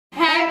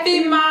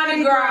Happy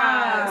Mardi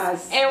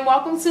Gras! And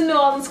welcome to New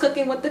Orleans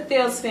Cooking with the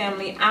Fields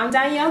family. I'm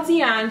Donielle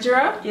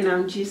Deoundra. And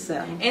I'm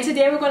Gieselle. And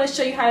today we're going to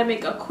show you how to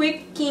make a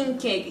quick king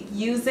cake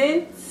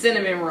using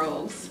cinnamon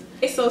rolls.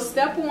 Okay, so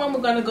step one,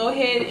 we're going to go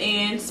ahead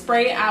and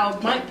spray our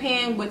bundt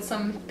pan with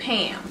some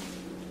Pam.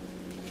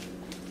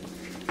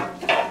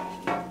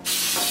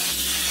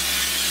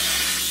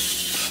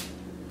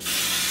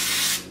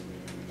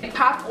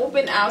 Pop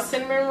open our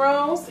cinnamon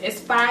rolls. It's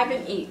 5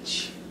 in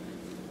each.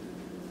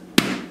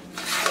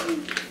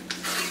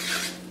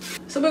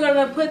 So we're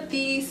going to put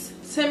these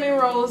cinnamon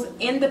rolls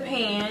in the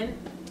pan.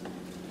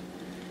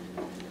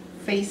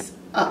 Face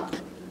up.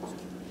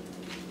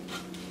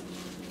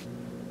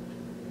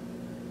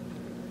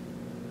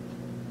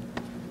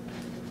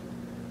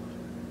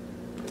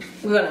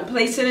 We're going to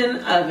place it in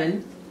the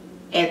oven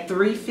at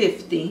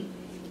 350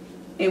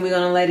 and we're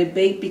going to let it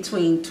bake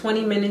between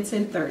 20 minutes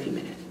and 30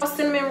 minutes.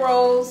 Cinnamon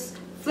rolls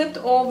flipped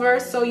over,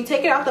 so you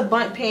take it out the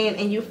bundt pan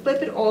and you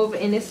flip it over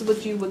and this is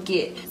what you would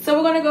get. So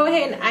we're going to go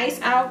ahead and ice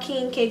our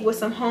king cake with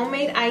some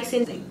homemade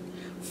icing.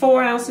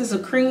 4 ounces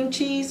of cream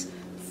cheese,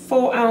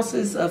 4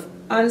 ounces of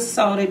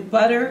unsalted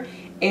butter,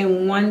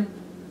 and 1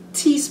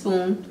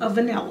 teaspoon of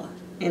vanilla.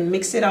 And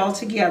mix it all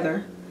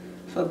together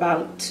for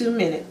about 2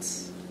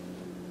 minutes.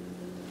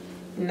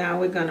 Now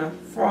we're going to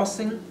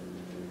frosting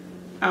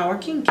our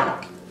king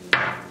cake.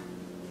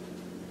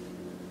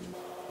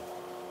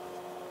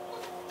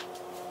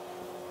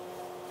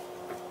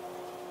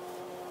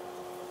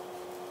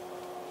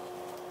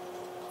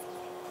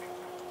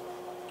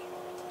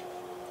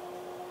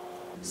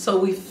 So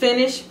we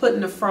finished putting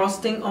the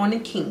frosting on the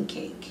king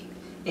cake.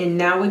 And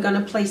now we're going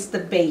to place the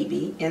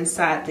baby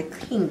inside the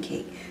king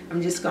cake.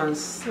 I'm just going to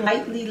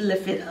slightly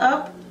lift it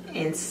up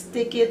and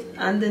stick it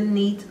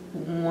underneath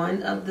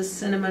one of the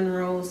cinnamon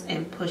rolls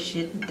and push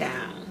it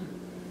down.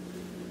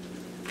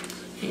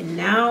 And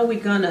now we're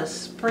going to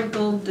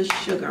sprinkle the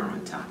sugar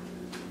on top.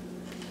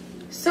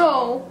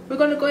 So we're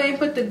going to go ahead and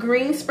put the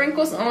green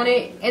sprinkles on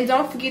it. And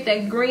don't forget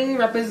that green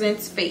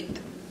represents faith.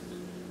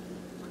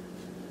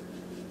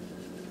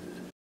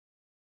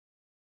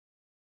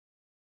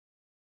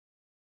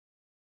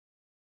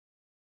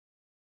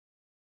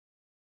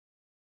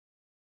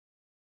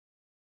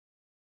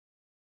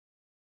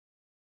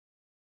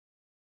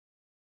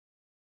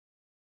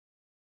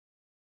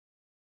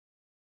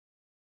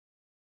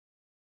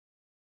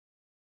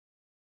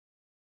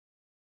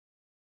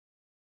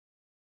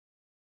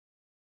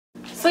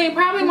 So you're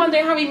probably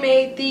wondering how we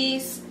made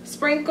these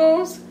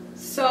sprinkles.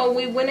 So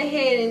we went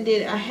ahead and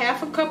did a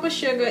half a cup of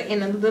sugar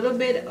and a little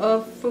bit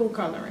of food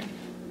coloring.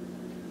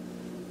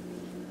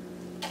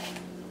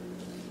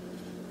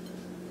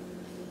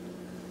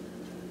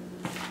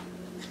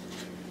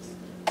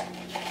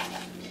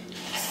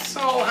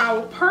 So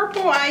our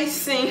purple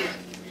icing,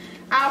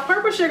 our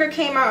purple sugar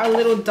came out a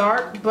little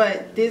dark,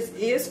 but this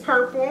is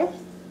purple.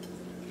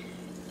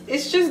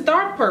 It's just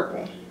dark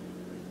purple.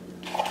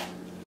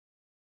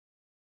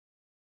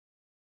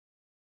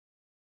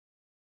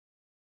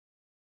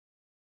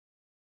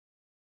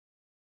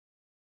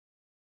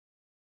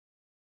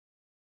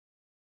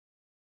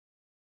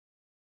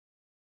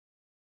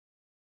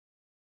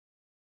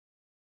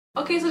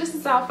 Okay, so this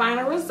is our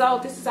final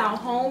result. This is our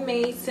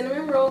homemade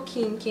cinnamon roll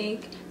king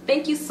cake.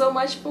 Thank you so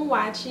much for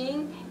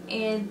watching,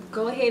 and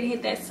go ahead and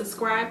hit that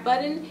subscribe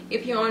button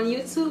if you're on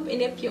YouTube,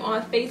 and if you're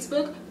on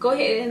Facebook, go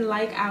ahead and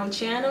like our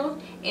channel.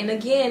 And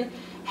again,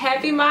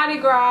 happy Mardi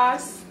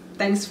Gras.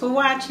 Thanks for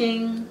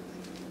watching.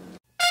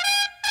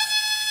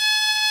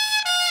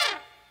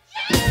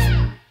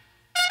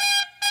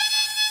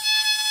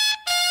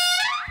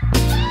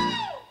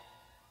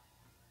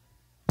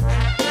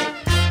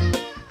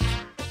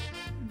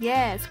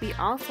 Yes, we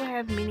also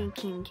have mini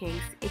king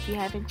cakes. If you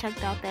haven't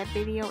checked out that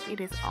video, it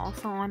is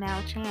also on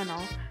our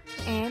channel.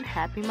 And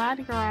happy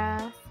Mardi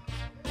Gras!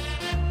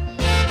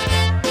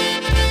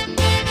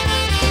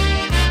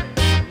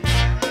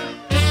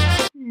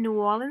 New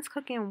Orleans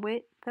Cooking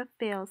with the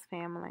Fields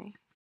family.